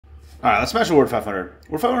All right, let's smash a Word 500.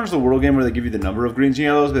 Word 500 is the Wordle game where they give you the number of greens and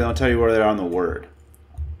yellows, but they don't tell you where they are on the word.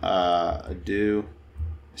 Ado,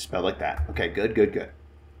 spelled like that. Okay, good, good, good.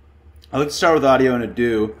 I like to start with audio and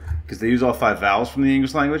ado because they use all 5 vowels from the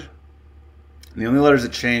English language. And the only letters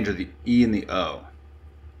that change are the E and the O.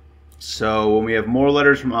 So when we have more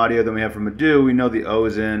letters from audio than we have from ado, we know the O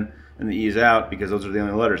is in and the E is out because those are the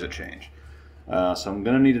only letters that change. So I'm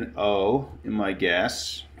going to need an O in my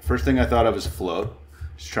guess. First thing I thought of is float.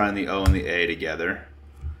 Just trying the O and the A together.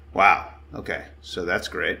 Wow. Okay, so that's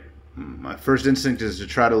great. My first instinct is to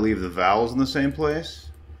try to leave the vowels in the same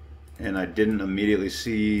place, and I didn't immediately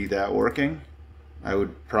see that working. I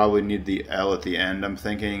would probably need the L at the end, I'm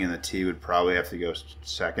thinking, and the T would probably have to go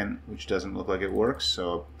second, which doesn't look like it works,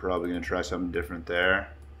 so I'm probably going to try something different there.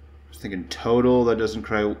 I was thinking total, that doesn't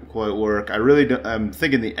quite work. I'm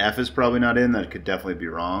thinking the F is probably not in, that could definitely be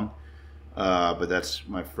wrong, but that's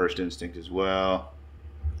my first instinct as well.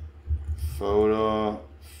 Photo.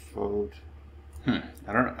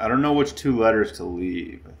 I don't know which 2 letters to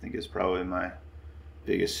leave. I think it's probably my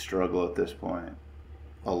biggest struggle at this point.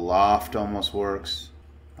 Aloft almost works.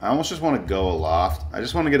 I almost just want to go aloft. I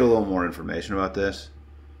just want to get a little more information about this.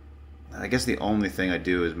 I guess the only thing I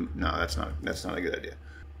do is no. That's not a good idea.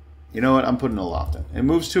 You know what? I'm putting aloft in. It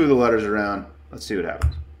moves 2 of the letters around. Let's see what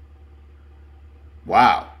happens.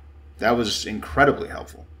 Wow, that was incredibly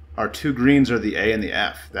helpful. Our 2 greens are the A and the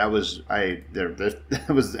F. That was that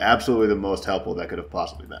was absolutely the most helpful that could have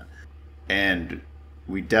possibly been. And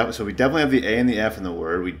we definitely have the A and the F in the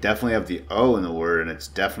word. We definitely have the O in the word, and it's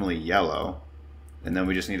definitely yellow. And then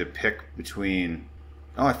we just need to pick between.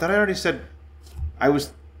 Oh, I thought I already said. I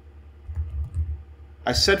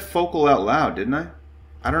said focal out loud, didn't I?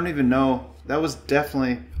 I don't even know. That was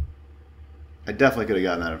definitely. I definitely could have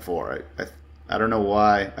gotten that in 4. I don't know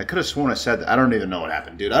why. I could have sworn I said that. I don't even know what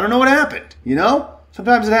happened, dude. I don't know what happened. You know?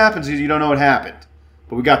 Sometimes it happens. You don't know what happened.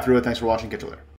 But we got through it. Thanks for watching. Catch you later.